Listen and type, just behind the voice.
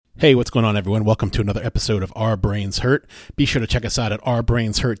Hey, what's going on, everyone? Welcome to another episode of Our Brains Hurt. Be sure to check us out at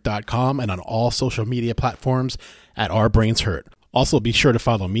ourbrainshurt.com and on all social media platforms at Our Brains Hurt. Also, be sure to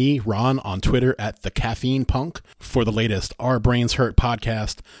follow me, Ron, on Twitter at The Caffeine Punk for the latest Our Brains Hurt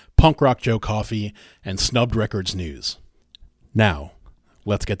podcast, Punk Rock Joe Coffee, and Snubbed Records news. Now,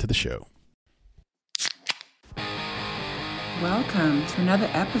 let's get to the show. Welcome to another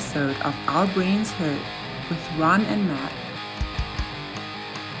episode of Our Brains Hurt with Ron and Matt.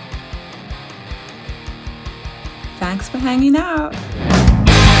 Thanks for hanging out.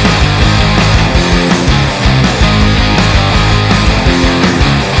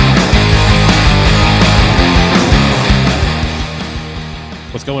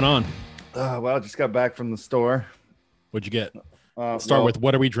 What's going on? Well, I just got back from the store. What'd you get? Start with,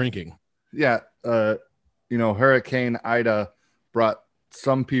 what are we drinking? Yeah. Hurricane Ida brought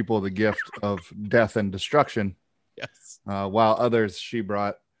some people the gift of death and destruction. Yes. While others, she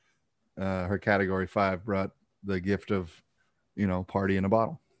brought, her category 5 brought the gift of, party in a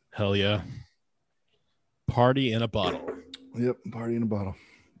bottle. Hell yeah. Party in a bottle. Yep. Party in a bottle.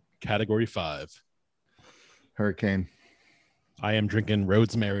 Category 5. Hurricane. I am drinking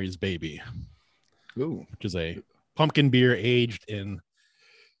Rosemary's Baby. Ooh. Which is a pumpkin beer aged in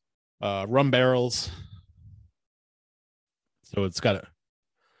rum barrels. So it's got a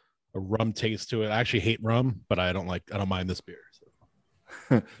rum taste to it. I actually hate rum, but I don't mind this beer.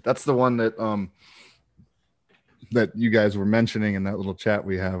 So. That's the one that that you guys were mentioning in that little chat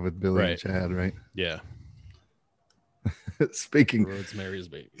we have with Billy and Chad, right? Yeah. Speaking Rosemary's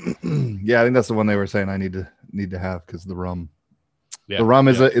Baby. Yeah, I think that's the one they were saying I need to have because the rum. Yeah, the rum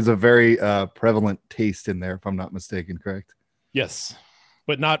is a very prevalent taste in there, if I'm not mistaken, correct? Yes.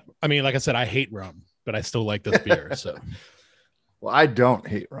 But not, like I said, I hate rum, but I still like this beer. So well, I don't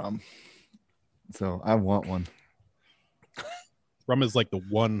hate rum. So I want one. Rum is like the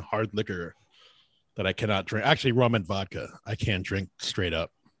one hard liquor that I cannot drink. Actually, rum and vodka, I can't drink straight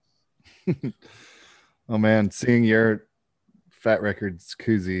up. Oh man, seeing your Fat Records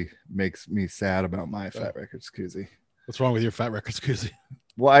koozie makes me sad about my Fat Records koozie. What's wrong with your Fat Records koozie?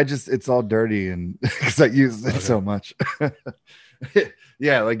 Well, it's all dirty and because I use it so much.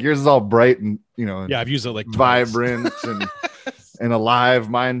 Yeah, like yours is all bright and yeah, I've used it like vibrant and alive.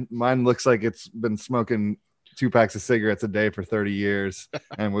 Mine looks like it's been smoking 2 packs of cigarettes a day for 30 years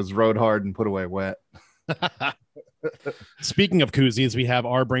and was rode hard and put away wet. Speaking of koozies, we have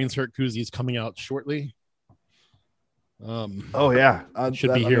Our Brains Hurt koozies coming out shortly. Oh yeah,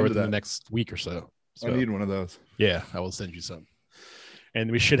 should be here within the next week or so. I need one of those. Yeah, I will send you some.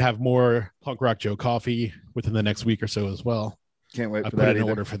 And we should have more Punk Rock Joe coffee within the next week or so as well. Can't wait for that. I put in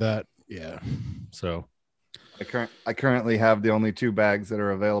order for that. Yeah. So I currently have the only 2 bags that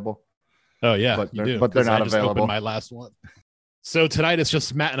are available. Oh yeah, but they're not I just available. Opened my last one. So tonight it's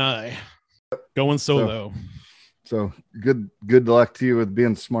just Matt and I going solo. So good luck to you with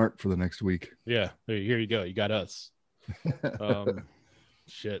being smart for the next week. Yeah, here you go. You got us.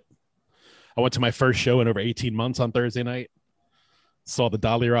 Shit. I went to my first show in over 18 months on Thursday night. Saw the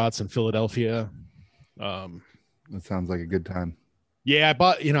Dolly Rots in Philadelphia. That sounds like a good time. Yeah, I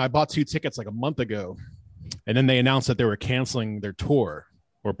bought 2 tickets like a month ago, and then they announced that they were canceling their tour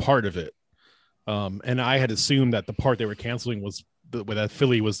or part of it. And I had assumed that the part they were canceling was that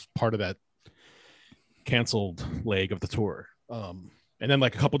Philly was part of that canceled leg of the tour. And then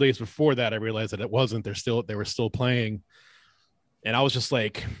like a couple days before that, I realized that it wasn't. They were still playing, and I was just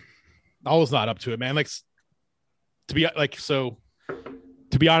like, I was not up to it, man. Like to be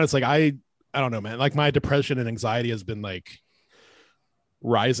honest, like I don't know, man. Like my depression and anxiety has been like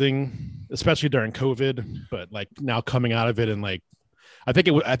rising, especially during COVID, but like now coming out of it, and like I think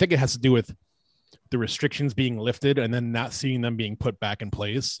it has to do with the restrictions being lifted and then not seeing them being put back in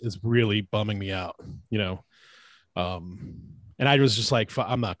place is really bumming me out, and I was just like,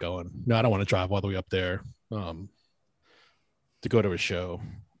 I'm not going. No, I don't want to drive all the way up there to go to a show.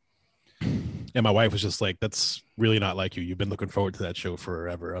 And my wife was just like, that's really not like you. You've been looking forward to that show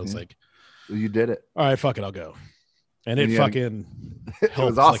forever. I was like, well, you did it. All right, fuck it, I'll go. And it fucking it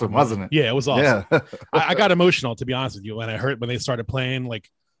was awesome, wasn't it? Yeah, it was awesome. Yeah. I got emotional, to be honest with you, when they started playing like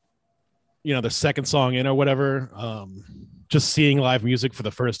the second song in or whatever. Just seeing live music for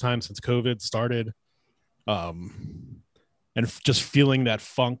the first time since COVID started, and just feeling that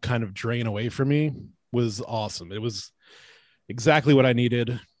funk kind of drain away from me was awesome. It was exactly what I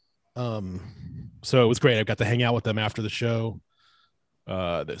needed. So it was great. I got to hang out with them after the show.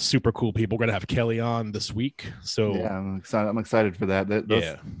 They're super cool people. We're gonna have Kelly on this week. So yeah, I'm excited for that.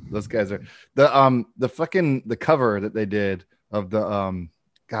 Those guys are the cover that they did of the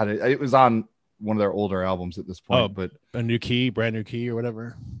it was on one of their older albums at this point. But brand new key or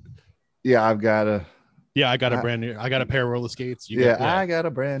whatever. Yeah, I've got a. Yeah, I got a pair of roller skates. I got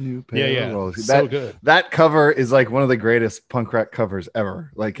a brand new pair of roller skates. So good. That cover is like one of the greatest punk rock covers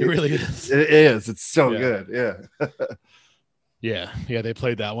ever. Like it really is. It is. It's so good. Yeah. Yeah. They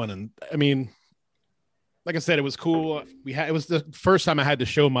played that one, and I mean, like I said, it was cool. It was the first time I had to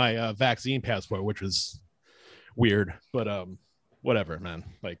show my vaccine passport, which was weird, but whatever, man.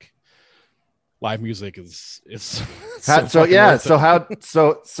 Like, live music is how'd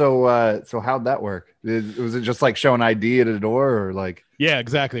that work? Was it just like showing ID at a door, or like? Yeah,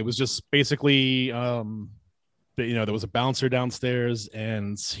 exactly. It was just basically there was a bouncer downstairs,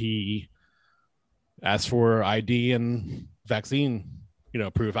 and he asked for ID and vaccine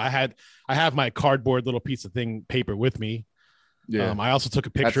proof. I have my cardboard little piece of paper with me. Yeah. I also took a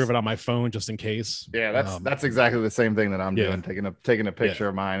picture of it on my phone just in case. Yeah, that's exactly the same thing that I'm doing. Taking a picture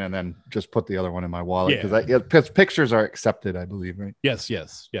of mine and then just put the other one in my wallet because pictures are accepted, I believe, right? Yes. Yeah.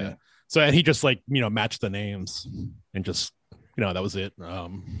 So and he just matched the names and just that was it.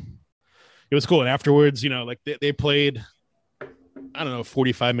 It was cool. And afterwards, like they played, I don't know,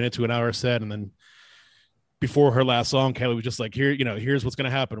 45 minutes to an hour set, and then before her last song, Kelly was just like, here's what's going to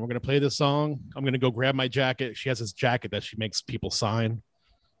happen. We're going to play this song. I'm going to go grab my jacket. She has this jacket that she makes people sign,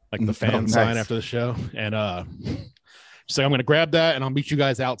 like the fans sign after the show. And she's like, I'm going to grab that and I'll meet you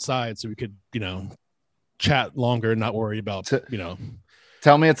guys outside so we could, chat longer and not worry about,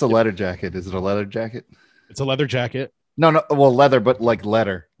 Tell me it's a leather jacket. Is it a leather jacket? It's a leather jacket. No, well, leather, but like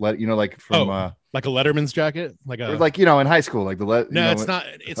leather, like from like a Letterman's jacket, like in high school, like the leather. No, it's not.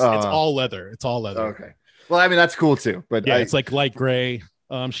 It's all leather. It's all leather. Okay. Well, I mean, that's cool too, but it's like light gray.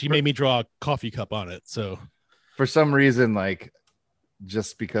 She made me draw a coffee cup on it. So for some reason, like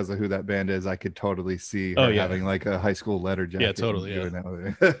just because of who that band is, I could totally see her having like a high school leather jacket. Yeah, totally.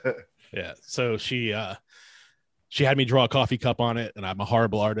 Yeah. So she had me draw a coffee cup on it, and I'm a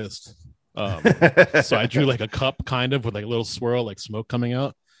horrible artist. So I drew like a cup kind of with like a little swirl, like smoke coming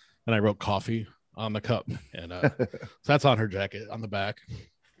out, and I wrote coffee on the cup, and so that's on her jacket on the back.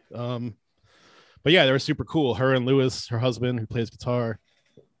 But yeah, they were super cool. Her and Lewis, her husband, who plays guitar,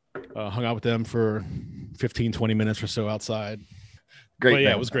 hung out with them for 15-20 minutes or so outside. Great. But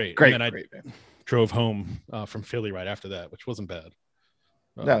yeah, it was great. And then I drove home from Philly right after that, which wasn't bad.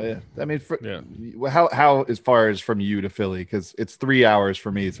 I mean, how as far as from you to Philly? Because it's 3 hours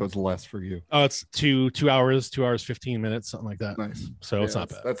for me, so it's less for you. Oh, it's 2 hours, 2 hours 15 minutes, something like that. Nice. So it's not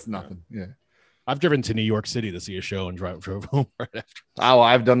bad. That's nothing. Yeah. I've driven to New York City to see a show and drove home right after. Oh,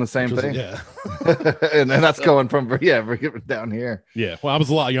 I've done the same thing. Yeah. And then that's going from down here. Yeah. Well, I was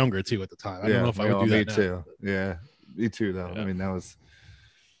a lot younger too at the time. I don't know if I would do that. Me too. Yeah. Me too, though. Yeah. I mean,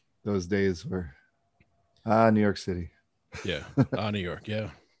 those days were New York City. Yeah. New York. Yeah.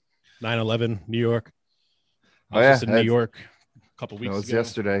 9/11, New York. I was just in New York a couple weeks ago. It was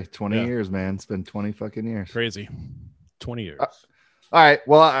yesterday. 20 years, man. It's been 20 fucking years. Crazy. 20 years. All right.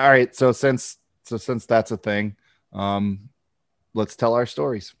 Well, all right. So since that's a thing, let's tell our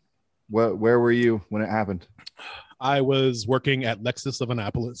stories. Where were you when it happened? I was working at Lexus of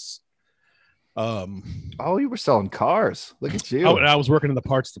Annapolis. You were selling cars. Look at you. Oh, and I was working in the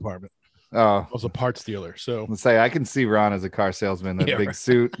parts department. Oh, I was a parts dealer. So let's say I can see Ron as a car salesman. That big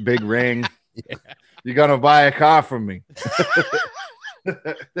suit, big ring. Yeah. You're gonna buy a car from me.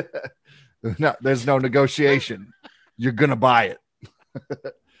 No, there's no negotiation. You're gonna buy it.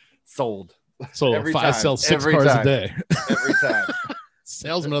 Sold. Every time. I sell 6 cars a day. Every time.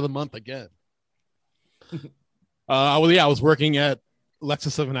 Salesman of the month again. I was working at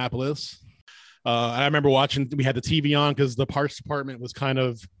Lexus of Annapolis. I remember watching, we had the TV on because the parts department was kind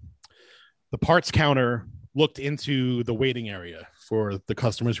of, the parts counter looked into the waiting area for the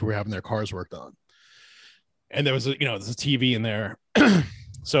customers who were having their cars worked on. And there was there's a TV in there.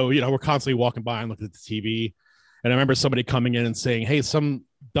 So, we're constantly walking by and looking at the TV. And I remember somebody coming in and saying, hey, some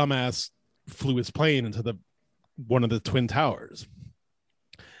dumbass flew his plane into one of the Twin Towers.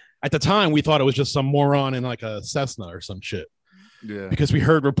 At the time, we thought it was just some moron in like a Cessna or some shit. Yeah. Because we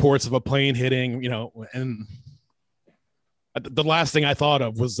heard reports of a plane hitting, and the last thing I thought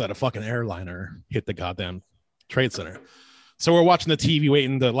of was that a fucking airliner hit the goddamn Trade Center. So we're watching the TV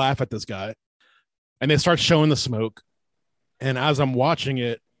waiting to laugh at this guy. And they start showing the smoke. And as I'm watching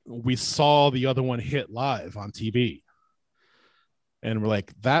it, we saw the other one hit live on TV. And we're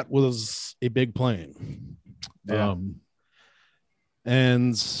like, that was a big plane. Yeah.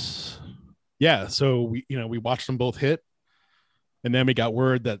 So we watched them both hit. And then we got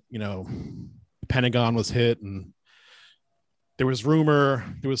word that, the Pentagon was hit, and there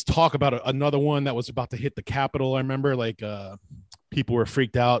was talk about another one that was about to hit the Capitol. I remember people were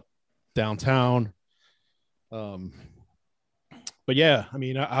freaked out downtown. but yeah, I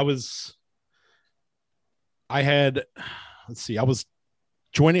mean, I had, let's see, I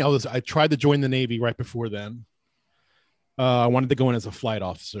tried to join the Navy right before then. I wanted to go in as a flight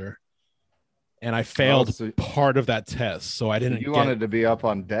officer, and I failed part of that test. So I didn't. You wanted to be up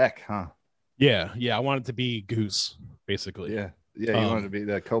on deck, huh? Yeah. I wanted to be Goose, basically. Yeah. You wanted to be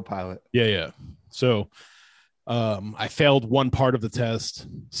the co-pilot. Yeah. So I failed one part of the test.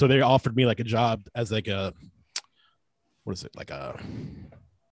 So they offered me like a job as like a, what is it? Like a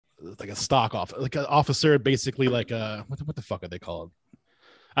stock off, like an officer, basically like a, what the fuck are they called?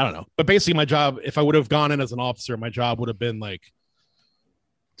 I don't know. But basically my job, if I would have gone in as an officer, my job would have been like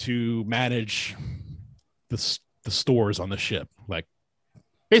to manage the stores on the ship. Like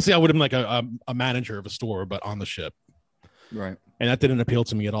basically I would have been like a manager of a store, but on the ship. Right. And that didn't appeal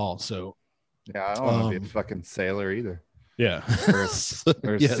to me at all. So yeah, I don't want to be a fucking sailor either. Yeah. Or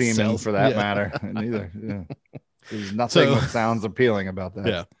seaman for that matter. Neither. Yeah. There's nothing that sounds appealing about that.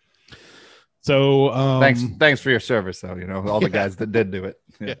 Yeah. So thanks for your service, though. You know, all the guys that did do it.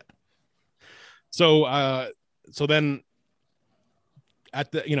 Yeah. So then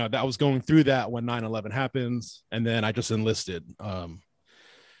at the, that I was going through that when 9/11 happens, and then I just enlisted.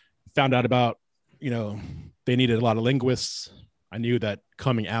 Found out about, they needed a lot of linguists. I knew that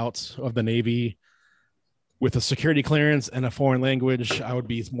coming out of the Navy with a security clearance and a foreign language, I would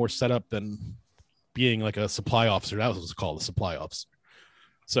be more set up than being like a supply officer. That was what it was called, a supply officer.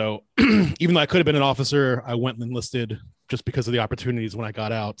 So even though I could have been an officer, I went and enlisted just because of the opportunities when I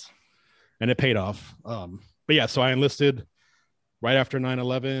got out, and it paid off. But yeah, so I enlisted right after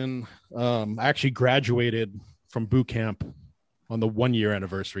 9/11. I actually graduated from boot camp on the 1-year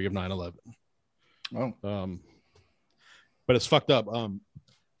anniversary of 9/11. Oh. But it's fucked up.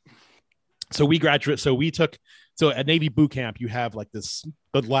 So at Navy boot camp, you have like the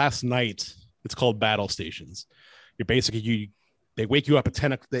last night, it's called battle stations. You're basically, they wake you up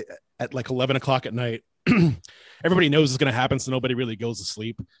at like 11 o'clock at night. Everybody knows it's going to happen, so nobody really goes to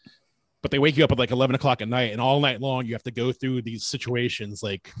sleep. But they wake you up at like 11 o'clock at night, and all night long you have to go through these situations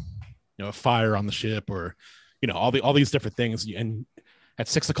like, a fire on the ship, or, all these different things. And at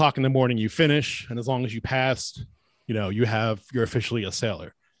 6 o'clock in the morning, you finish, and as long as you passed, you're officially a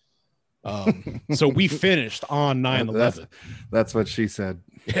sailor. So we finished on 9/11. That's what she said.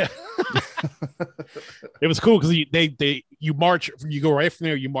 Yeah. It was cool because you march, you go right from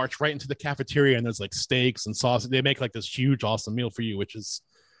there, you march right into the cafeteria, and there's like steaks and sausage. They make like this huge awesome meal for you, which is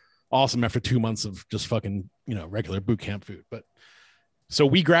awesome after 2 months of just fucking regular boot camp food. But so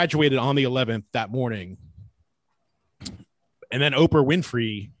we graduated on the 11th that morning, and then Oprah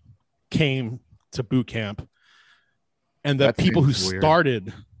Winfrey came to boot camp, and the people who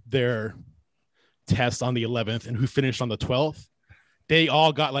started their test on the 11th and who finished on the 12th, they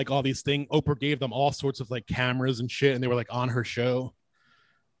all got like all these things. Oprah gave them all sorts of like cameras and shit, and they were like on her show.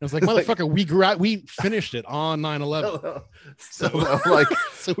 I was like, motherfucker, we finished it on 9/11.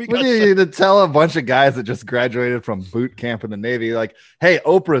 So we need to tell a bunch of guys that just graduated from boot camp in the Navy, like, hey,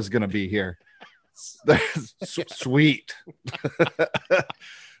 Oprah's gonna be here. Sweet.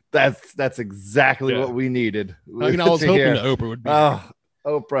 That's exactly what we needed. I was hoping that Oprah would be. Oh,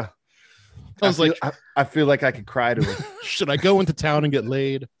 Oprah. I feel like I could cry to her. Should I go into town and get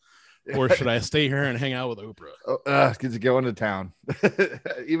laid, or should I stay here and hang out with Oprah? Because you go into town.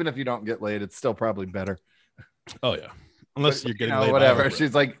 Even if you don't get laid, it's still probably better. Oh yeah, unless you're getting laid. Whatever.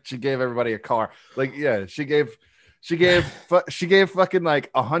 She's like, she gave everybody a car. Like, yeah, she gave fucking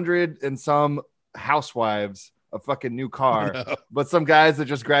like 100 and some housewives a fucking new car, but some guys that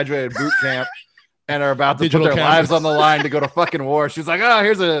just graduated boot camp and are about to put their lives on the line to go to fucking war. She's like,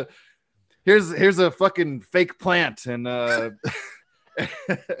 oh, here's a fucking fake plant and and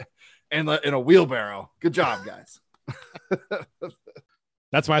in a wheelbarrow. Good job, guys.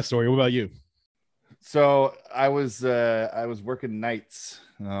 That's my story. What about you? So I was working nights.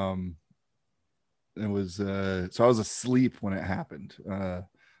 I was asleep when it happened. I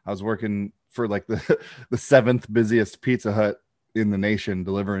was working for like the 7th busiest Pizza Hut in the nation,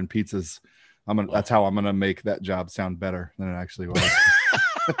 delivering pizzas. That's how I'm gonna make that job sound better than it actually was.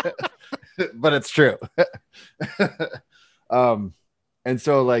 But it's true. And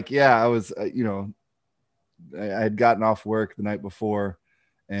so like, yeah, I was, I had gotten off work the night before,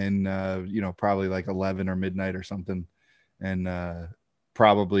 and probably like 11 or midnight or something, and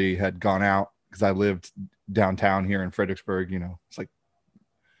probably had gone out because I lived downtown here in Fredericksburg. It's like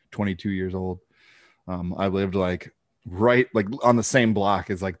 22 years old. I lived like right like on the same block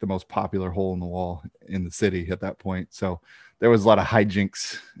as like the most popular hole in the wall in the city at that point. So there was a lot of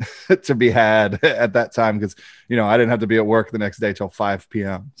hijinks to be had at that time because I didn't have to be at work the next day till 5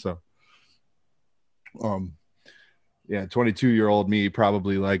 p.m. So Yeah, 22-year-old me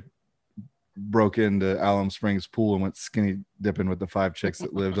probably like broke into Alum Springs pool and went skinny dipping with the 5 chicks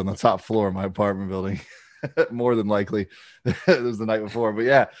that lived on the top floor of my apartment building. More than likely. It was the night before. But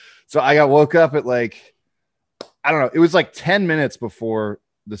yeah. So I got woke up at like, I don't know. It was like 10 minutes before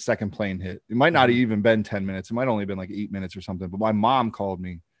the second plane hit. It might not have even been 10 minutes. It might only been like 8 minutes or something. But my mom called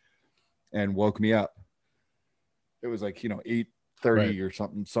me and woke me up. It was like, 8:30 Right.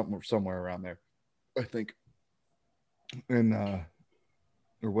 or somewhere around there, I think. And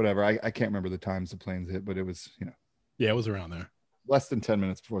or whatever. I can't remember the times the planes hit, but it was, Yeah, it was around there. less than 10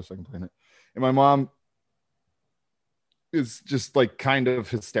 minutes before the second plane hit. And my mom is just like kind of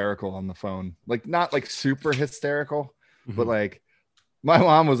hysterical on the phone. Like not like super hysterical, but like my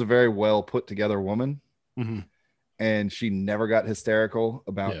mom was a very well put together woman. And she never got hysterical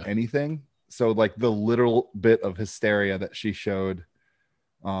about anything. So like the little bit of hysteria that she showed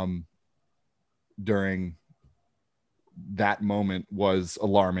during that moment was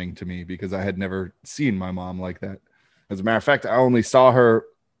alarming to me because I had never seen my mom like that. As a matter of fact, I only saw her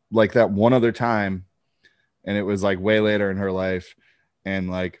like that one other time, and it was like way later in her life, and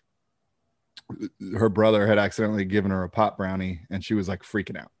like her brother had accidentally given her a pot brownie and she was like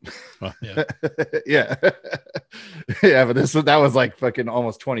freaking out. Yeah. Yeah. Yeah, but that was like fucking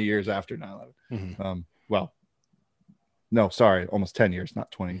almost 20 years after 9/11. Well, no, sorry, almost 10 years,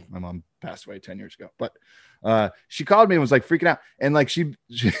 not 20. My mom passed away 10 years ago, but she called me and was like freaking out. And like she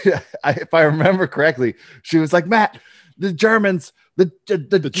if I remember correctly, she was like, Matt, the Germans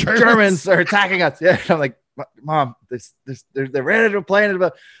are attacking us. Yeah. I'm like, Mom, they're ready to play it,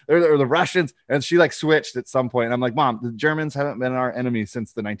 or the Russians. And she like switched at some point. And I'm like, Mom, the Germans haven't been our enemy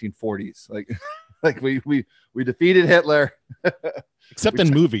since the 1940s. Like we defeated Hitler. Except in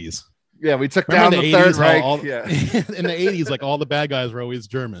movies. Yeah, we took Remember down the Third Reich. In the 80s, like all the bad guys were always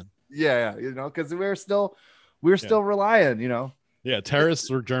German. Yeah, because we were still relying, Yeah, terrorists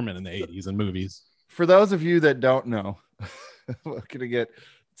were German in the 80s in movies. For those of you that don't know, we're gonna get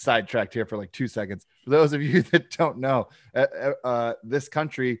sidetracked here for like 2 seconds. For those of you that don't know, this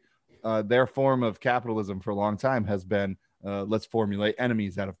country, their form of capitalism for a long time has been let's formulate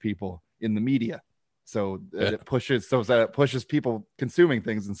enemies out of people in the media. So it pushes people consuming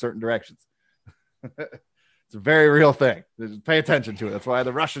things in certain directions. It's a very real thing. Just pay attention to it. That's why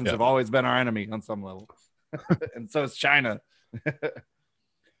the Russians have always been our enemy on some level. And so is China.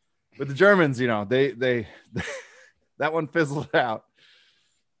 But the Germans, they that one fizzled out.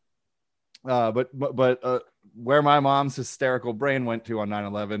 But where my mom's hysterical brain went to on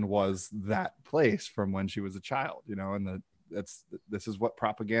 9/11 was that place from when she was a child, and this is what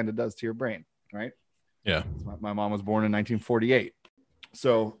propaganda does to your brain, right? Yeah. My mom was born in 1948.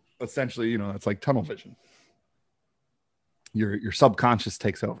 So essentially, it's like tunnel vision. Your subconscious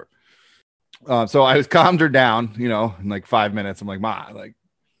takes over. So I calmed her down, in like 5 minutes. I'm like, Ma, like,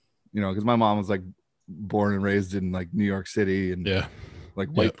 because my mom was like born and raised in like New York City and like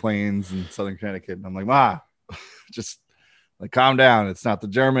White Plains and Southern Connecticut. And I'm like, Ma, just like calm down. It's not the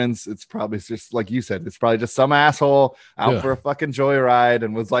Germans. It's probably just like you said, it's probably just some asshole out for a fucking joyride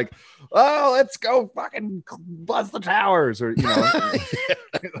and was like, oh, let's go fucking buzz the towers. Or,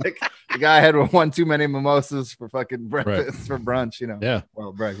 like the guy had one too many mimosas for fucking breakfast for brunch,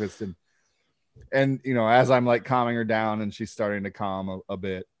 well, breakfast. And, as I'm like calming her down and she's starting to calm a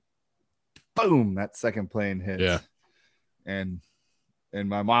bit, boom, that second plane hits. Yeah. And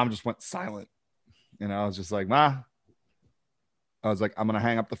my mom just went silent. And I was just like, Ma, I was like, I'm going to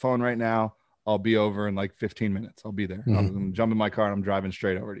hang up the phone right now. I'll be over in like 15 minutes. I'll be there. I'm going to jump in my car and I'm driving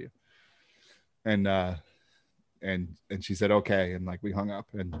straight over to you. And she said, okay. And like, we hung up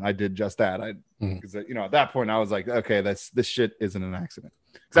and I did just that. Because, at that point I was like, okay, this shit isn't an accident.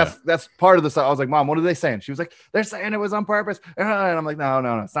 That's part of the stuff. I was like, Mom, what are they saying? She was like, they're saying it was on purpose. And I'm like,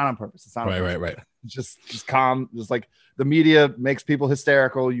 no, it's not on purpose. It's not on purpose. Right. Just calm. Just like the media makes people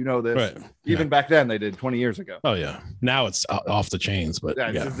hysterical. This. Right. Even back then they did 20 years ago. Oh yeah. Now it's off the chains, but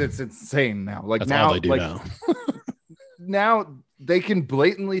it's insane now. Like that's now all they do now. Now they can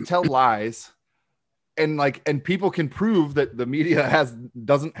blatantly tell lies. And people can prove that the media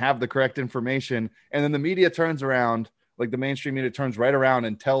doesn't have the correct information. And then the media turns around, like the mainstream media turns right around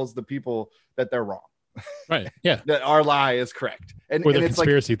and tells the people that they're wrong. Right. Yeah. That our lie is correct. And they're it's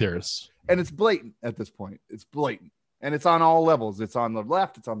conspiracy theorists. And it's blatant at this point. It's blatant. And it's on all levels. It's on the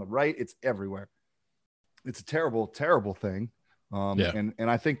left. It's on the right. It's everywhere. It's a terrible, terrible thing. And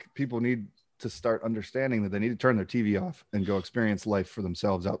I think people need to start understanding that they need to turn their TV off and go experience life for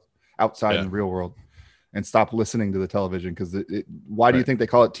themselves outside in the real world. And stop listening to the television because why do you think they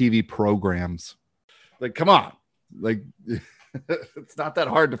call it TV programs? Like, come on, like it's not that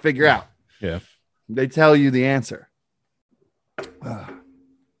hard to figure out. Yeah, they tell you the answer.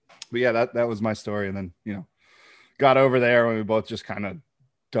 But yeah, that was my story. And then, got over there when we both just kind of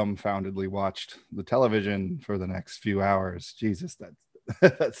dumbfoundedly watched the television for the next few hours. Jesus,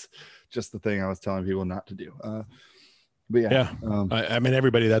 that's just the thing I was telling people not to do. But yeah, I mean,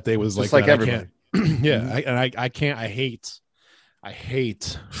 everybody that day was just like everybody. I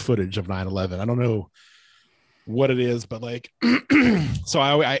hate footage of 9/11. I don't know what it is, but like, so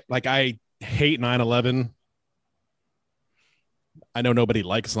I hate 9/11. I know nobody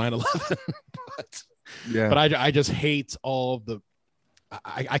likes 9/11, but I just hate all of the.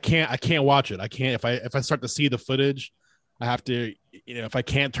 I can't watch it. I can't if I start to see the footage, I have to, if I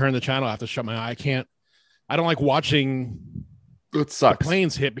can't turn the channel, I have to shut my eye. I don't like watching. It sucks.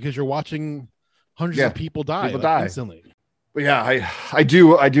 Planes hit because you're watching hundreds of people die. Instantly. But yeah, I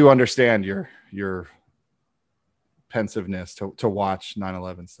do understand your pensiveness to watch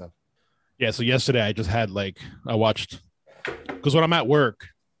 9/11 stuff. Yeah. So yesterday I just had I watched, because when I'm at work,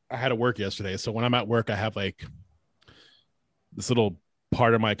 I had to work yesterday. So when I'm at work, I have like this little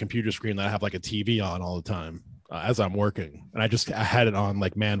part of my computer screen that I have like a TV on all the time as I'm working. And I had it on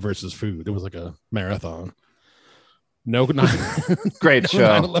like Man versus Food. It was like a marathon. Great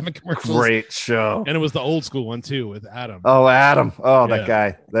show. 9/11 commercials. Great show. And it was the old school one too with Adam. Oh, Adam. Oh, yeah. That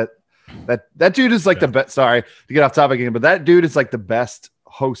guy. That dude is like the best. Sorry to get off topic again, but that dude is like the best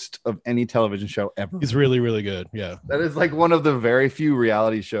host of any television show ever. He's really, really good. Yeah. That is like one of the very few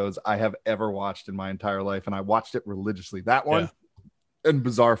reality shows I have ever watched in my entire life. And I watched it religiously. That one and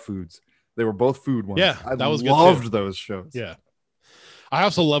Bizarre Foods. They were both food ones. Yeah. I that was loved good those shows. Yeah. I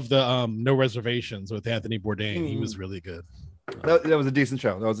also love the No Reservations with Anthony Bourdain. He was really good. That was a decent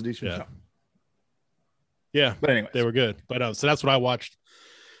show. Show. Yeah. But anyway, they were good. But so that's what I watched.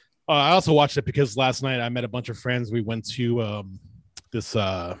 I also watched it because last night I met a bunch of friends. We went to this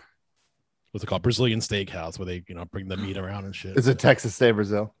what's it called, Brazilian steakhouse, where they bring the meat around and shit. Is it Texas Stay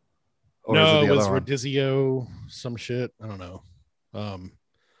Brazil? Or no, it was Rodizio, some shit. I don't know.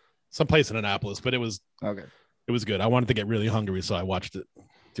 Some place in Annapolis, but it was okay. It was good. I wanted to get really hungry, so I watched it.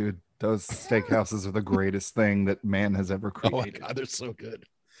 Dude, those steakhouses are the greatest thing that man has ever created. Oh my god, they're so good.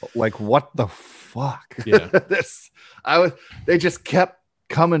 Like, what the fuck? Yeah. They just kept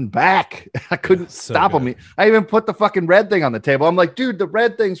coming back. I couldn't stop them. I even put the fucking red thing on the table. I'm like, dude, the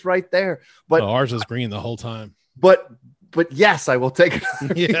red thing's right there. But ours is green the whole time. But yes, I will take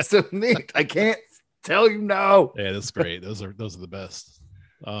a piece of meat. I can't tell you no. Yeah, that's great. Those are the best.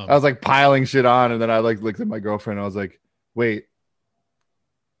 I was like piling shit on, and then I like looked at my girlfriend and I was like, wait,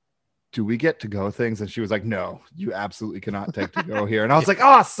 do we get to go things? And she was like, no, you absolutely cannot take to go here. And I was like,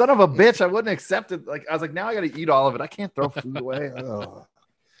 oh, son of a bitch, I wouldn't accept it. Like, I was like, now I got to eat all of it. I can't throw food away.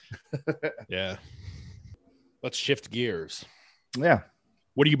 Yeah. Let's shift gears. Yeah.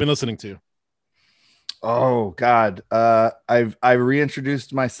 What have you been listening to? Oh God. I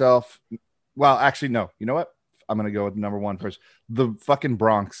reintroduced myself. Well, actually, no. You know what? I'm going to go with number one first. The fucking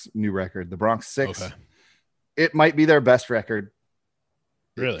Bronx new record, the Bronx 6. Okay. It might be their best record.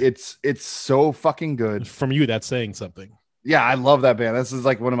 Really? It's so fucking good. From you, that's saying something. Yeah, I love that band. This is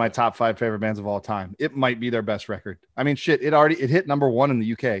like one of my top 5 favorite bands of all time. It might be their best record. I mean, shit, it hit number 1 in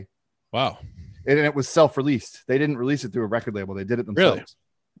the UK. Wow. And it was self-released. They didn't release it through a record label. They did it themselves. Really?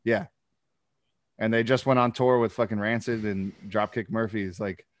 Yeah. And they just went on tour with fucking Rancid and Dropkick Murphys.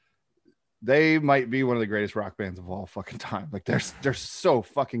 Like, they might be one of the greatest rock bands of all fucking time. Like, they're so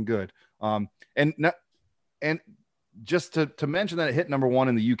fucking good. And just to mention that it hit number 1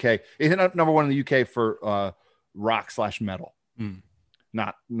 in the UK. It hit number 1 in the UK for rock/metal,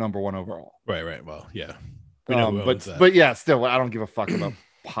 not number 1 overall. Right. Well, yeah. But yeah, still, I don't give a fuck about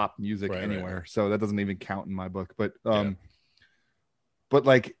pop music anywhere. Right. So that doesn't even count in my book. But but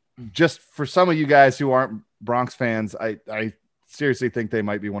like, just for some of you guys who aren't Bronx fans, I seriously think they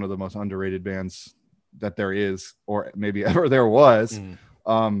might be one of the most underrated bands that there is, or maybe ever there was.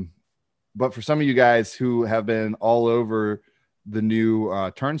 But for some of you guys who have been all over the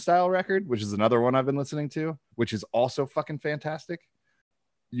new Turnstile record, which is another one I've been listening to, which is also fucking fantastic.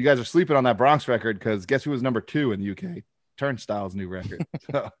 You guys are sleeping on that Bronx record, because guess who was number 2 in the UK? Turnstile's new record.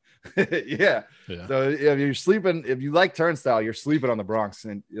 So, yeah. So if you like Turnstile, you're sleeping on the Bronx.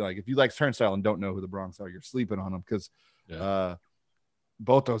 And like, if you like Turnstile and don't know who the Bronx are, you're sleeping on them, because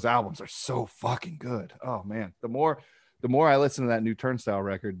both those albums are so fucking good. Oh man, the more I listen to that new Turnstile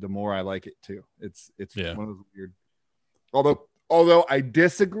record, the more I like it too. It's one of those weird. Although I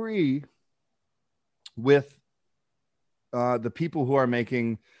disagree with the people who are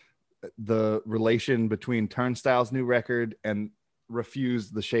making the relation between Turnstile's new record and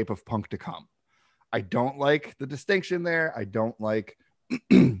Refuse the Shape of Punk to Come. I don't like the distinction there. I don't like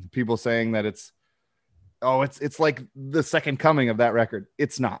people saying that it's oh, it's like the second coming of that record.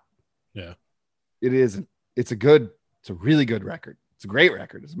 It's not. Yeah. It isn't. It's a really good record. It's a great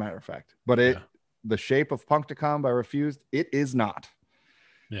record, as a matter of fact. But The Shape of Punk to Come by Refused, it is not.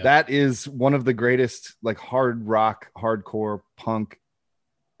 Yeah. That is one of the greatest, like, hard rock, hardcore punk,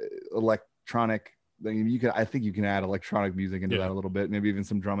 electronic. I think you can add electronic music into that a little bit, maybe even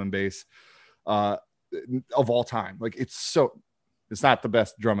some drum and bass, of all time. Like, it's not the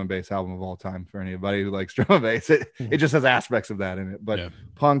best drum and bass album of all time for anybody who likes drum and bass. It just has aspects of that in it. But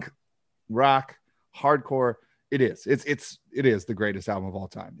punk, rock, hardcore, it is the greatest album of all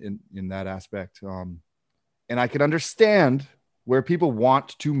time in that aspect. And I can understand where people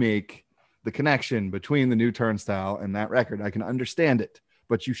want to make the connection between the new Turnstile and that record. I can understand it,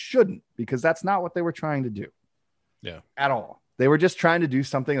 but you shouldn't, because that's not what they were trying to do. Yeah, at all. They were just trying to do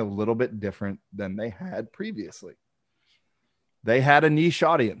something a little bit different than they had previously. They had a niche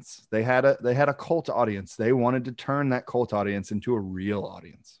audience. They had a cult audience. They wanted to turn that cult audience into a real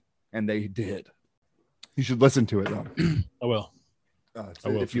audience, and they did. You should listen to it, though. I will.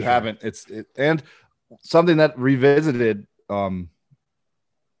 If you haven't, and something that revisited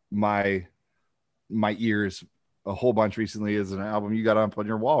my ears a whole bunch recently is an album you got up on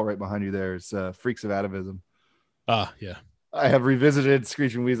your wall right behind you there. It's Freaks of Atavism. Yeah. I have revisited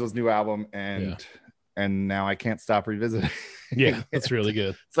Screeching Weasel's new album, and now I can't stop revisiting. Yeah, that's really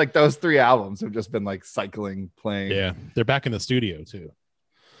good. It's like those 3 albums have just been like cycling, playing. Yeah, they're back in the studio too.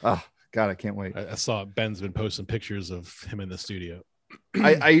 Oh God, I can't wait. I saw Ben's been posting pictures of him in the studio.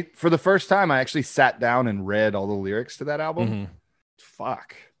 I for the first time, I actually sat down and read all the lyrics to that album. Mm-hmm.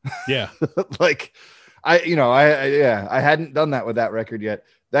 Fuck. Yeah. Like I hadn't done that with that record yet.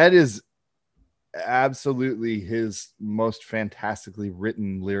 That is absolutely his most fantastically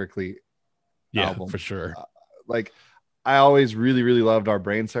written lyrically album. For sure. Like, I always really, really loved Our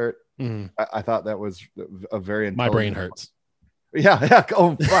Brains Hurt. Mm-hmm. I thought that was a very My Brain Hurts. Yeah.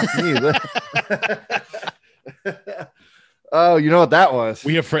 Oh, fuck me. Oh, you know what that was?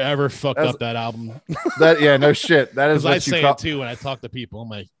 We have forever fucked up that album. No shit. That is what I say it too when I talk to people. I'm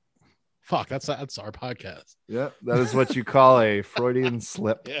like, fuck, that's our podcast. Yeah, that is what you call a Freudian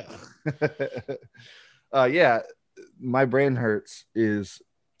slip. Yeah. My Brain Hurts is,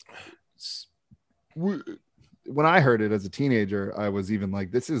 when I heard it as a teenager, I was even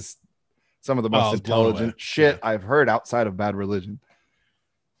like, this is some of the most intelligent shit I've heard outside of Bad Religion.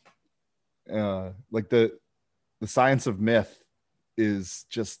 Like the Science of Myth is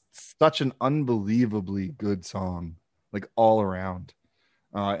just such an unbelievably good song, like all around.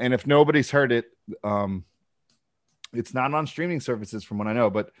 And if nobody's heard it, it's not on streaming services from what I know,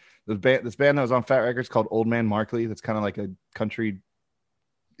 but this band that was on Fat Records called Old Man Markley, that's kind of like a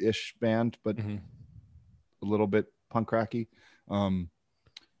country-ish band, but a little bit punk rocky.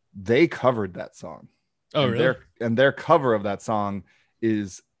 They covered that song. Oh, really? Their cover of that song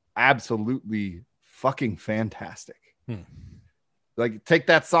is absolutely fucking fantastic. Like, take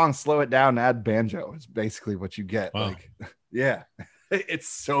that song, slow it down, add banjo is basically what you get. Wow. Like, yeah, it's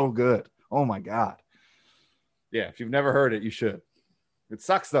so good. Oh my God. Yeah, if you've never heard it, you should. It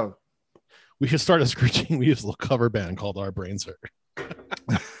sucks though. We should start a Screeching Weasel cover band called Our Brains Hurt.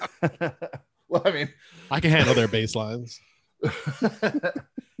 Well, I mean, I can handle their bass lines.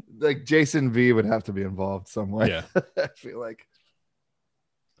 Like Jason V would have to be involved some way. Yeah. I feel like.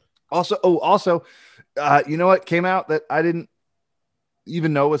 Also, you know what came out that I didn't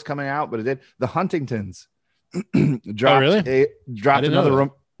even know was coming out, but it did? The Huntingtons dropped another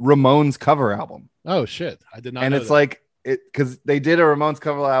Ramones cover album. Oh shit. I did not and know it's that. Like because they did a Ramones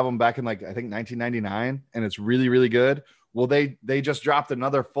cover album back in, like, I think 1999, and it's really, really good. Well, they just dropped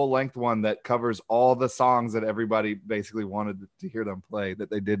another full-length one that covers all the songs that everybody basically wanted to hear them play that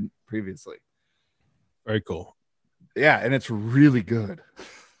they didn't previously. Very cool. Yeah, and it's really good.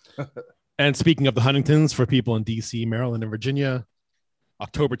 And speaking of the Huntingtons, for people in DC, Maryland, and Virginia,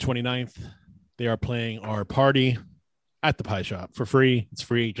 October 29th, they are playing our party at the Pie Shop for free. It's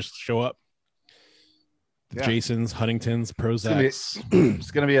free. Just show up. Yeah. Jason's, Huntington's, Prozacs.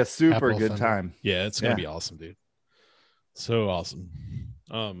 It's going to be a super Capital good Thunder. time. Yeah, it's going to be awesome, dude. So awesome.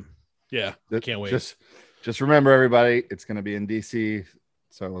 Yeah, I can't wait. Just remember, everybody, it's going to be in DC.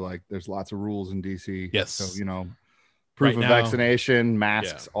 So, like, there's lots of rules in DC. Yes. So, you know, proof of vaccination,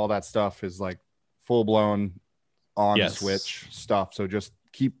 masks, all that stuff is like full blown on switch stuff. So just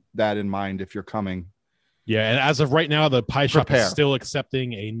keep that in mind if you're coming. Yeah. And as of right now, the Pie Shop is still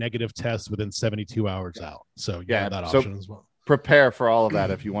accepting a negative test within 72 hours out. So that option as well. Prepare for all of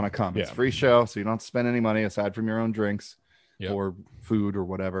that if you want to come. It's a free show, so you don't have to spend any money aside from your own drinks or food or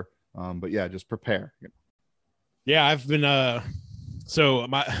whatever. But yeah, just prepare. Yeah, I've been So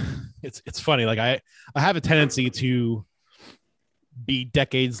it's funny. Like I have a tendency to be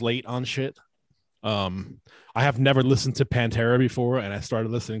decades late on shit. I have never listened to Pantera before, and I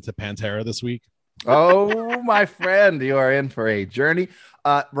started listening to Pantera this week. Oh, my friend, you are in for a journey.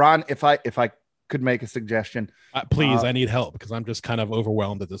 Ron, if I could make a suggestion, please, I need help because I'm just kind of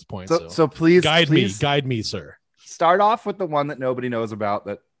overwhelmed at this point. So please guide me, sir. Start off with the one that nobody knows about.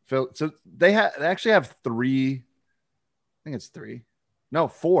 That Phil. So they actually have 3. I think it's 3. No,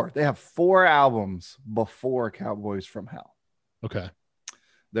 4. They have 4 albums before Cowboys from Hell. Okay.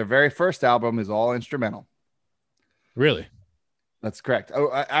 Their very first album is all instrumental. Really? That's correct.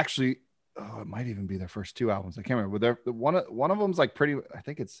 It might even be their first 2 albums. I can't remember. But one of them's like pretty. I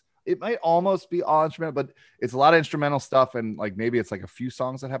think it might almost be all instrumental, but it's a lot of instrumental stuff, and like maybe it's like a few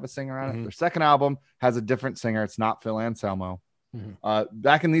songs that have a singer on it. Their second album has a different singer. It's not Phil Anselmo.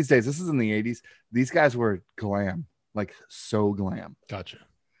 Back in these days, this is in the 80s. These guys were glam, like so glam. Gotcha.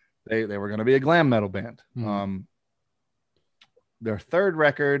 They were going to be a glam metal band. Their third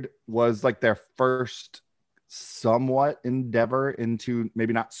record was like their first somewhat endeavor into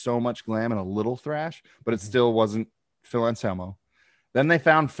maybe not so much glam and a little thrash, but it still wasn't Phil Anselmo. Then they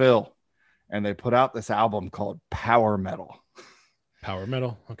found Phil and they put out this album called Power Metal. Power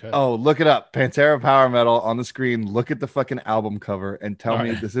Metal. Okay. Oh, look it up. Pantera Power Metal on the screen. Look at the fucking album cover and tell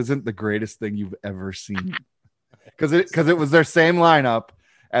me this isn't the greatest thing you've ever seen. Because it was their same lineup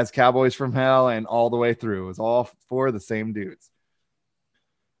as Cowboys from Hell and all the way through. It was all 4 of the same dudes.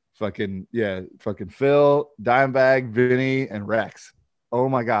 Fucking Phil, Dimebag, Vinny, and Rex. Oh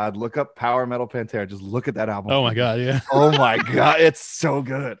my God, look up Power Metal Pantera. Just look at that album. Oh my God, yeah. Oh my God, it's so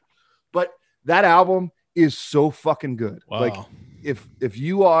good. But that album is so fucking good. Wow. Like if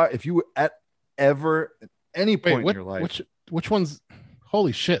you at ever at any point in your life, which one's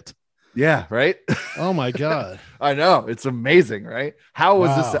holy shit? Yeah, right. Oh my God. I know, it's amazing, right? How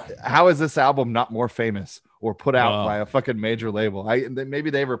is this album not more famous or put out by a fucking major label? Maybe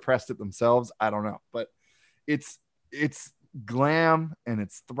they repressed it themselves. I don't know, but it's glam and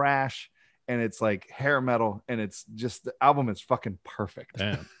it's thrash and it's like hair metal and it's just the album is fucking perfect.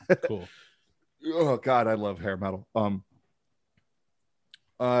 Damn, cool. Oh God, I love hair metal.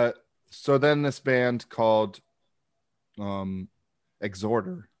 So then this band called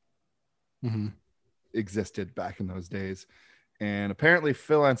Exhorder existed back in those days, and apparently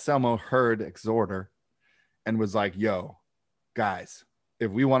Phil Anselmo heard Exhorder and was like, yo, guys, if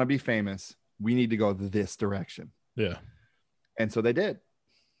we want to be famous, we need to go this direction. Yeah. And so they did.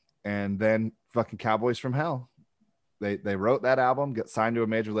 And then fucking Cowboys from Hell. They wrote that album, got signed to a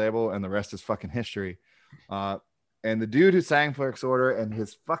major label, and the rest is fucking history. And the dude who sang for Exhorder and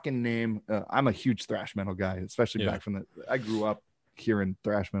his fucking name, I'm a huge thrash metal guy, especially back from I grew up hearing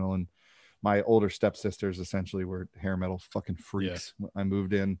thrash metal, and my older stepsisters essentially were hair metal fucking freaks. Yeah. I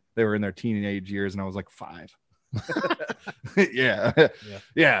moved in, they were in their teenage years, and I was like 5. Yeah. It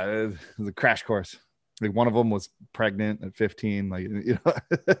was a crash course. Like one of them was pregnant at 15. Like, you know,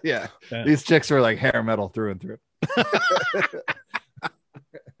 yeah. These chicks were like hair metal through and through.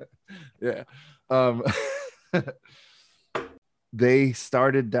 Yeah. They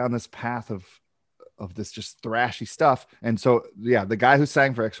started down this path of this just thrashy stuff. And so, yeah, the guy who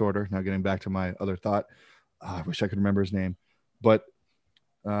sang for Exhorder, now getting back to my other thought, I wish I could remember his name, but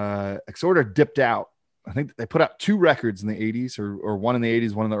Exhorder dipped out. I think they put out 2 records in the 80s or one in the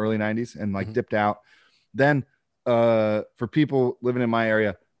 80s, one in the early 90s, and like dipped out. Then for people living in my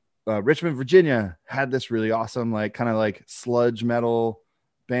area, Richmond, Virginia had this really awesome, like kind of like sludge metal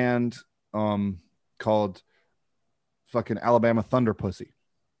band called fucking Alabama Thunder Pussy.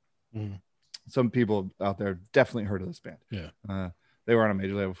 Some people out there definitely heard of this band. Yeah. They were on a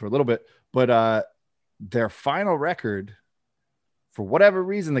major label for a little bit, but their final record, for whatever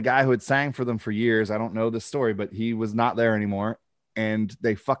reason, the guy who had sang for them for years, I don't know the story, but he was not there anymore. And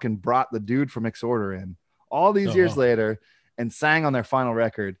they fucking brought the dude from Exhorder in all these years later and sang on their final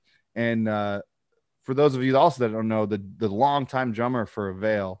record. And for those of you also that don't know, the longtime drummer for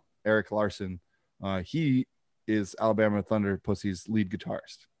Avail, Eric Larson, he is Alabama Thunder Pussy's lead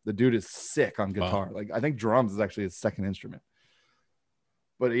guitarist. The dude is sick on guitar. Wow. Like, I think drums is actually his second instrument.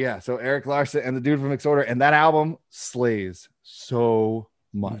 But yeah, so Eric Larson and the dude from Exhorder, and that album slays so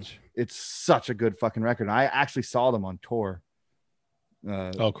much. It's such a good fucking record. I actually saw them on tour.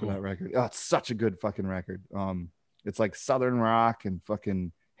 Cool. For that record. Oh, it's such a good fucking record. It's like southern rock and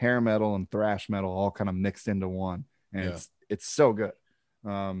fucking hair metal and thrash metal all kind of mixed into one, and it's so good.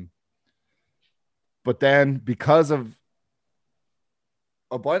 But then because of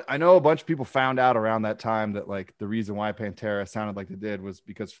I know a bunch of people found out around that time that like the reason why Pantera sounded like they did was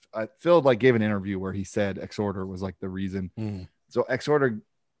because Phil like gave an interview where he said Exhorder was like the reason so Exhorder,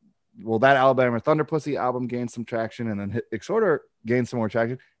 well, that Alabama Thunder Pussy album gained some traction, and then Exhorder gained some more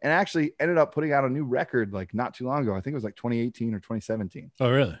traction, and actually ended up putting out a new record like not too long ago. I think it was like 2018 or 2017.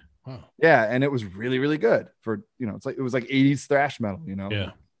 Oh, really? Wow. Yeah, and it was really, really good for, you know, it was like 80s thrash metal, you know,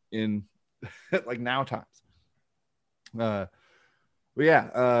 Yeah. in like now times. But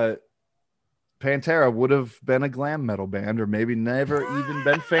yeah, Pantera would have been a glam metal band, or maybe never even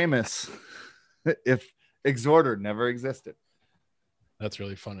been famous if Exhorder never existed. That's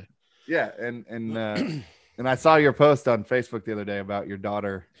really funny. Yeah, and I saw your post on Facebook the other day about your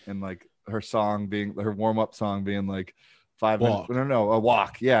daughter and like her warm-up song being like 5 Walk. minutes. No, a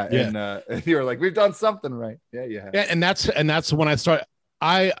walk. Yeah. And you were like, we've done something right. Yeah, yeah. Yeah, and that's when I started.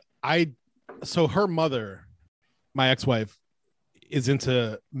 So her mother, my ex-wife, is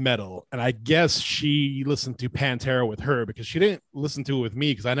into metal, and I guess she listened to Pantera with her because she didn't listen to it with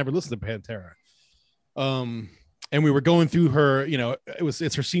me because I never listened to Pantera. And we were going through her, you know,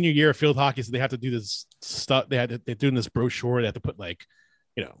 it's her senior year of field hockey, so they have to do this stuff. They're doing this brochure. They have to put like,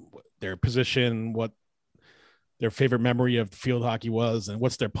 you know, their position, what their favorite memory of field hockey was, and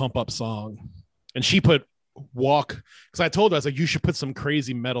what's their pump up song. And she put Walk, because I told her, I was like, you should put some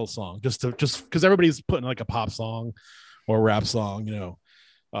crazy metal song just because everybody's putting like a pop song or a rap song, you know.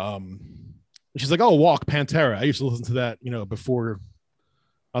 She's like, oh, Walk, Pantera. I used to listen to that, you know, before.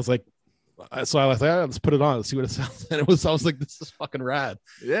 I was like, so I was like, let's put it on, let's see what it sounds. And I was like, this is fucking rad.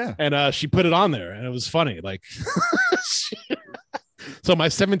 Yeah. And she put it on there, and it was funny. Like, so my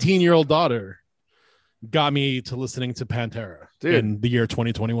 17-year-old daughter got me to listening to Pantera in the year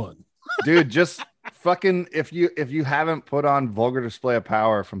 2021. Dude, just fucking if you haven't put on Vulgar Display of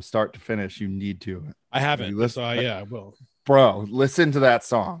Power from start to finish, you need to. I haven't. So yeah, I will. Bro, listen to that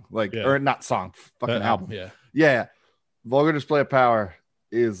song. Like, Yeah. or not song, fucking album. Yeah. Yeah. Vulgar Display of Power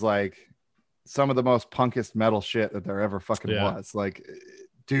is like some of the most punkest metal shit that there ever fucking was. Like,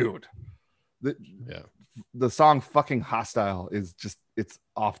 dude, the song fucking Hostile is just, it's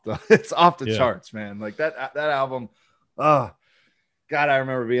off the charts, man. Like that album. Oh God, I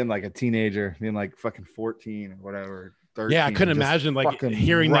remember being like a teenager, being like fucking 14 or whatever. 13, yeah, I couldn't imagine like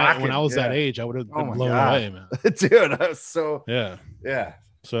hearing that when I was that age. I would have been blown away, man. Dude, I was so yeah.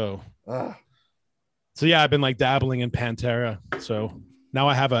 So uh, so yeah, I've been like dabbling in Pantera. So now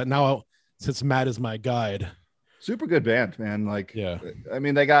I have since Matt is my guide. Super good band, man. Like, yeah, I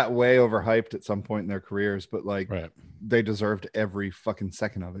mean, they got way overhyped at some point in their careers, but like, right. They deserved every fucking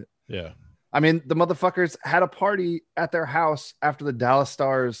second of it. Yeah. I mean, the motherfuckers had a party at their house after the Dallas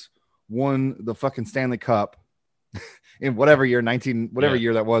Stars won the fucking Stanley Cup in whatever year,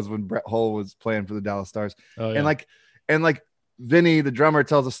 year that was when Brett Hull was playing for the Dallas Stars. Oh, yeah. And like Vinny, the drummer,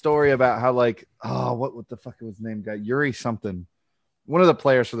 tells a story about how like, oh, what the fuck was his name? Guy Yuri something. One of the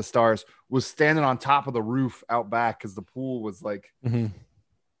players for the Stars was standing on top of the roof out back because the pool was like,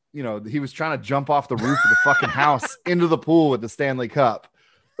 you know, he was trying to jump off the roof of the fucking house into the pool with the Stanley Cup.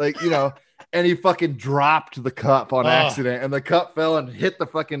 Like, you know, and he fucking dropped the cup on accident, and the cup fell and hit the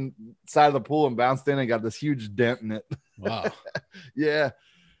fucking side of the pool and bounced in and got this huge dent in it. Wow. Yeah.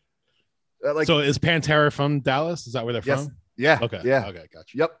 Like, so is Pantera from Dallas? Is that where they're from? Yeah. Okay. Yeah. Okay.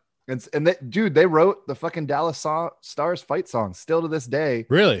 Gotcha. Yep. And they wrote the fucking Dallas Stars fight song still to this day.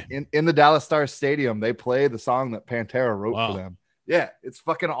 Really? In the Dallas Stars stadium, they play the song that Pantera wrote for them. Yeah. It's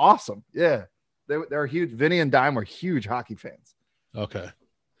fucking awesome. Yeah. They're huge. Vinny and Dime were huge hockey fans. Okay.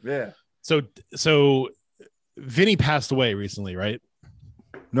 Yeah. So Vinny passed away recently, right?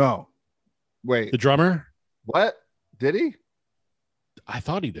 No. Wait. The drummer? What? Did he? I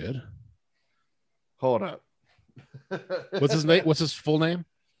thought he did. Hold up. What's his name? What's his full name?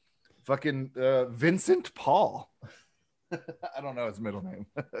 Fucking Vincent Paul. I don't know his middle name.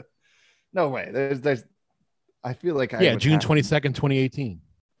 No way. There's I feel like June 22nd, 2018.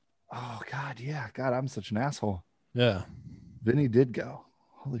 Oh God, yeah. God, I'm such an asshole. Yeah. Vinny did go.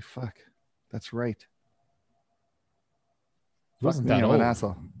 Holy fuck. That's right. Wasn't that old? An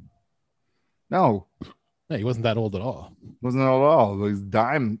asshole. No. Yeah, he wasn't that old at all. Wasn't that old at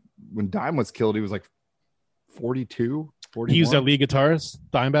all. When Dime was killed, he was like 42, 41. He was their lead guitarist,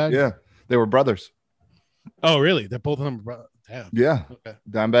 Dimebag? Yeah. They were brothers. Oh, really? They're both of them. Damn. Yeah. Okay.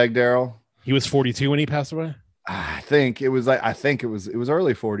 Dimebag Daryl. He was 42 when he passed away? I think it was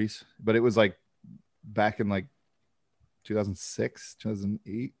early 40s, but it was like back in like 2006,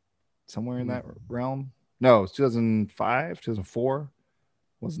 2008, somewhere in that realm. No, it was 2005, 2004.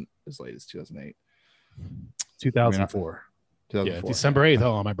 Wasn't as late as 2008. 2004. Yeah, December 8th.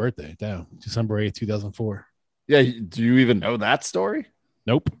 Oh, on my birthday. Damn. December 8th, 2004. Yeah. Do you even know that story?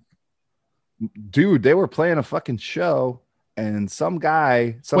 Nope. Dude, they were playing a fucking show and some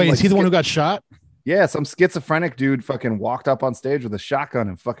guy. Wait, is he the one who got shot? Yeah, some schizophrenic dude fucking walked up on stage with a shotgun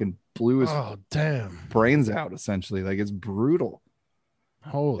and fucking blew his Oh damn! brains out. Essentially, like it's brutal.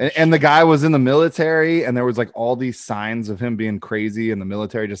 Holy And the guy was in the military, and there was like all these signs of him being crazy, and the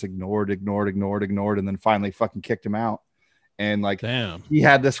military just ignored, and then finally fucking kicked him out. And like, damn, he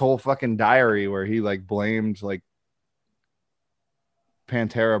had this whole fucking diary where he like blamed like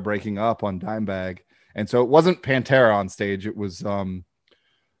Pantera breaking up on Dimebag, and so it wasn't Pantera on stage. It was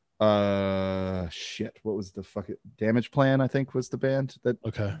shit. What was the fucking Damage Plan? I think was the band that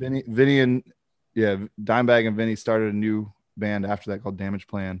okay. Vinny and Dimebag and Vinny started a new band after that called Damage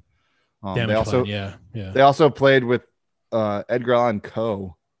Plan. They also they also played with Edgar Allan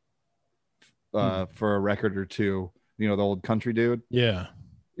Coe for a record or two. You know, the old country dude. Yeah.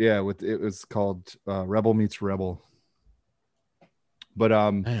 It was called Rebel Meets Rebel. But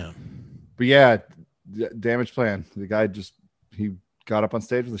yeah, Damage Plan. The guy he got up on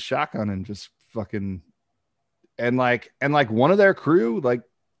stage with a shotgun and just fucking and like one of their crew like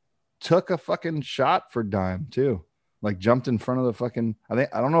took a fucking shot for Dime too. Like jumped in front of the fucking I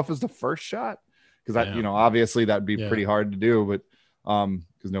don't know if it was the first shot because that obviously that'd be pretty hard to do, but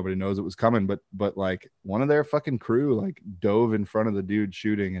because nobody knows it was coming, but like one of their fucking crew like dove in front of the dude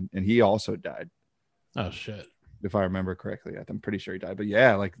shooting and he also died. Oh shit. If I remember correctly, I'm pretty sure he died. But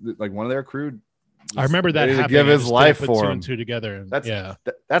yeah, like one of their crew. I remember that happening. Give his life for two him. and two together.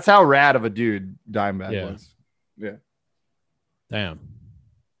 That's how rad of a dude Dimebag was. Yeah. Damn.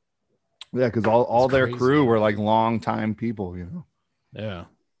 Yeah, because all their crew were like long time people, you know. Yeah.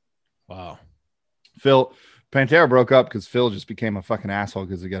 Wow. Pantera broke up because Phil just became a fucking asshole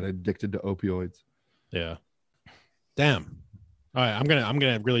because he got addicted to opioids. Yeah. Damn. All right, I'm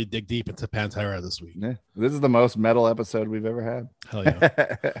gonna really dig deep into Pantera this week. Yeah, this is the most metal episode we've ever had. Hell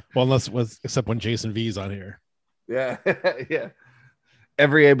yeah! Well, except when Jason V's on here. Yeah, yeah.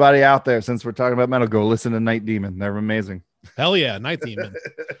 Everybody out there, since we're talking about metal, go listen to Night Demon. They're amazing. Hell yeah, Night Demon.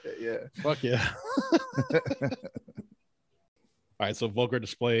 Yeah, fuck yeah. All right, so Vulgar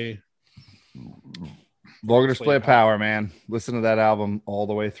Display Power, man. Listen to that album all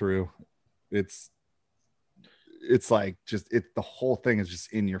the way through. It's like the whole thing is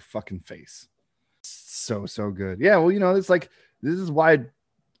just in your fucking face. So good. Yeah, well, you know, it's like this is why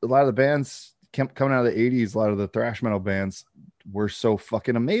a lot of the bands coming out of the 80s, a lot of the thrash metal bands were so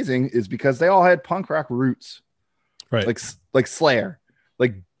fucking amazing is because they all had punk rock roots. Right. Like Slayer.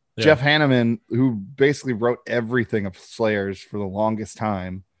 Like Jeff Hanneman, who basically wrote everything of Slayer's for the longest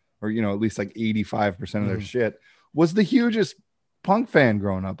time, or you know, at least like 85% of their shit, was the hugest punk fan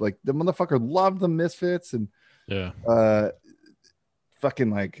growing up. Like the motherfucker loved the Misfits and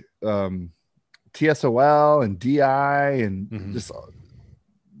fucking like TSOL and DI and just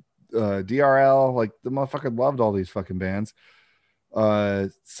DRL. Like the motherfucker loved all these fucking bands.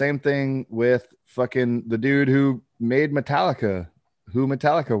 Same thing with fucking the dude who made Metallica, who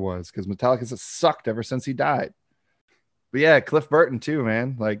Metallica was, because Metallica sucked ever since he died. But yeah, Cliff Burton too,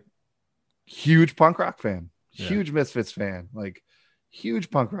 man. Like huge punk rock fan, huge Misfits fan, like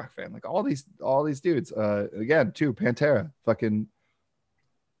huge punk rock fan, like all these dudes. Again, too, Pantera, fucking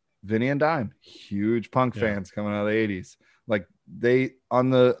Vinny and Dime, huge punk fans coming out of the 80s. Like if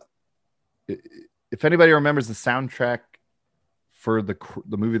anybody remembers the soundtrack for the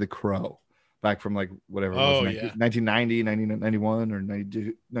movie The Crow, back from like whatever it was, 1990, 1991 or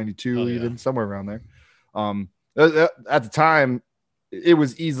 92, even somewhere around there. At the time, it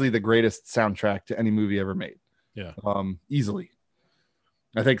was easily the greatest soundtrack to any movie ever made. Yeah. Easily.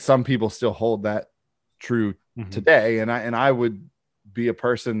 I think some people still hold that true today, and I would be a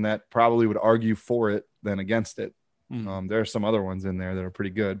person that probably would argue for it than against it. There are some other ones in there that are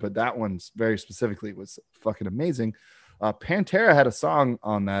pretty good, but that one very specifically was fucking amazing. Pantera had a song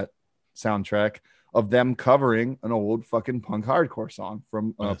on that soundtrack of them covering an old fucking punk hardcore song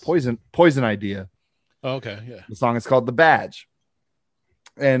from Poison Idea. Oh, okay, yeah. The song is called The Badge.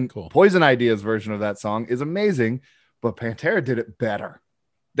 And Poison Idea's version of that song is amazing, but Pantera did it better.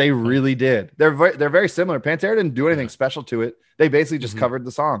 They really did. They're very similar. Pantera didn't do anything special to it. They basically just covered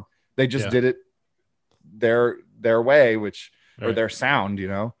the song. They just did it their way, or their sound, you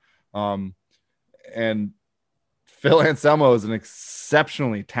know. And Phil Anselmo is an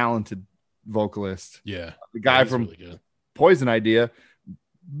exceptionally talented vocalist. Yeah. The guy from really Poison Idea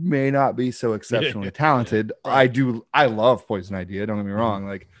may not be so exceptionally talented. I love Poison Idea, don't get me wrong.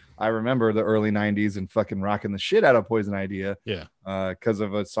 Like I remember the early 90s and fucking rocking the shit out of Poison Idea. Yeah. Because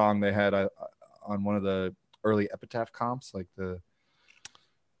of a song they had on one of the early Epitaph comps, like the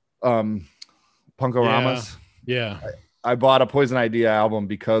Punkoramas. Yeah. I bought a Poison Idea album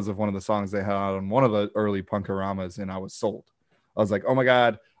because of one of the songs they had on one of the early Punkoramas, and I was sold. I was like, oh my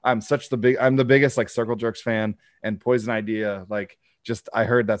God, I'm the biggest like Circle Jerks fan, and Poison Idea. Like, just I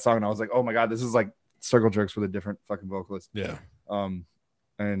heard that song and I was like, oh my god, this is like Circle Jerks with a different fucking vocalist. Yeah.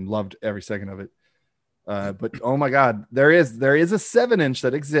 And loved every second of it. But oh my god, there is a 7-inch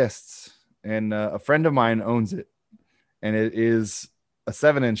that exists, and a friend of mine owns it, and it is a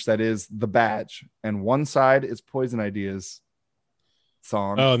 7-inch that is The Badge, and one side is Poison Idea's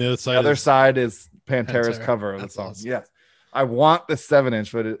song. Oh, and the other side is Pantera's cover of the That's song. awesome. Yes, I want the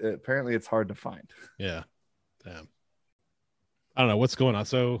 7-inch, but apparently it's hard to find. Yeah, damn. I don't know what's going on.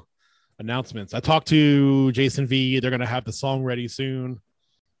 So, announcements. I talked to Jason V. They're gonna have the song ready soon.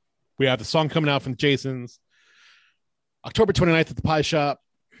 We have the song coming out from Jason's October 29th at the Pie Shop.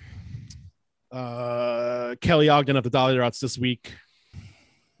 Kelly Ogden at the Dolly Dots this week.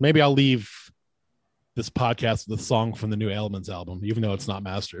 Maybe I'll leave this podcast with a song from the new Elements album, even though it's not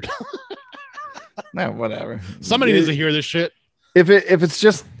mastered. No, whatever. Somebody needs to hear this shit. If it's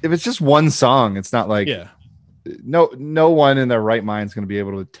just one song, it's not like no one in their right mind is going to be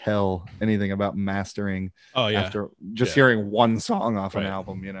able to tell anything about mastering. Oh yeah, after just hearing one song off an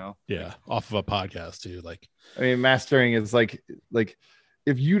album, Yeah, off of a podcast too. Like, I mean, mastering is like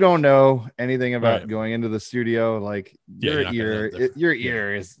if you don't know anything about going into the studio, like your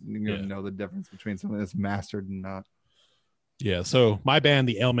ear is going to know the difference between something that's mastered and not. Yeah. So my band,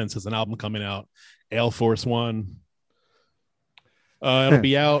 The Ailments, has an album coming out, Ale Force One. It'll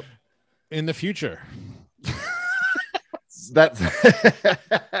be out in the future. That's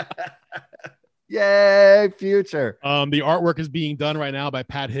yay, future. The artwork is being done right now by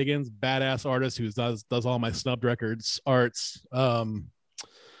Pat Higgins, badass artist who does all my Snubbed Records arts.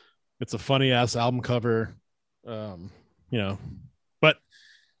 It's a funny ass album cover, but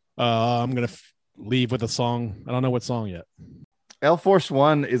I'm gonna leave with a song. I don't know what song yet. Ale Force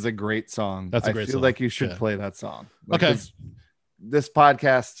One is a great song. That's a great song. I feel like you should play that song. Okay. This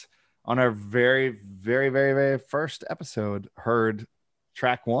podcast on our very, very, very, very first episode heard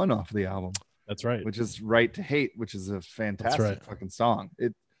track 1 off the album. That's right. Which is Right to Hate, which is a fantastic fucking song.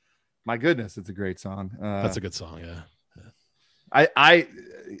 My goodness, it's a great song. That's a good song. Yeah. I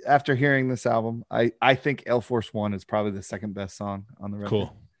after hearing this album, I think Ale Force One is probably the second best song on the record.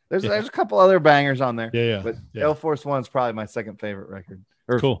 Cool. There's a couple other bangers on there. Yeah. But Ale Force One is probably my second favorite record,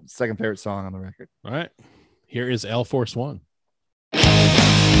 or second favorite song on the record. All right. Here is Ale Force One.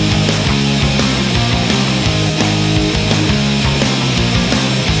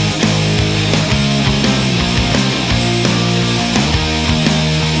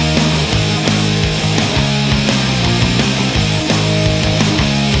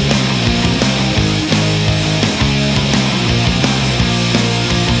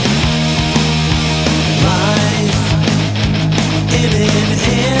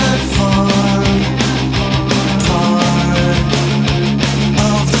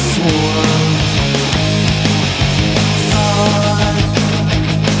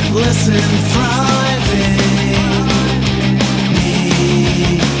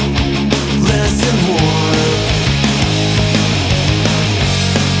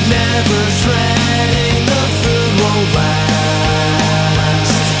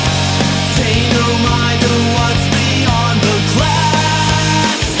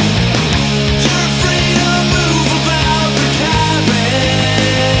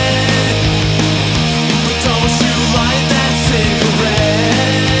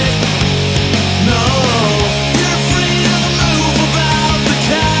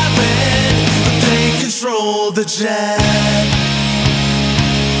 The jet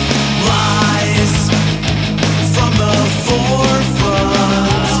lies from the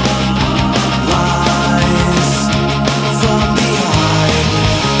forefront, lies from behind.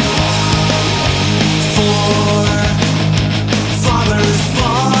 Fathers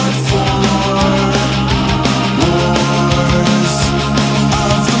fought for wars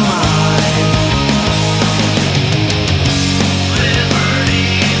of the mind. Liberty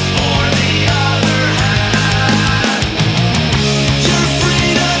for the other half.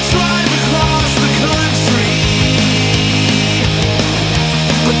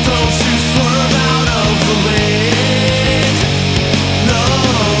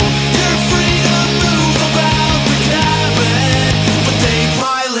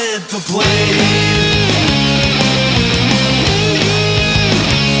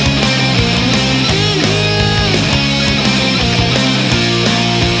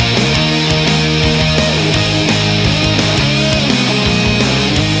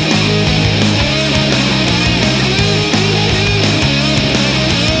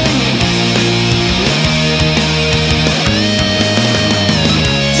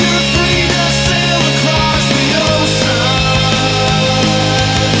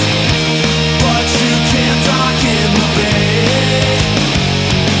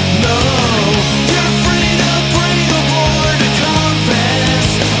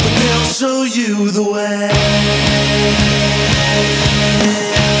 show you the way.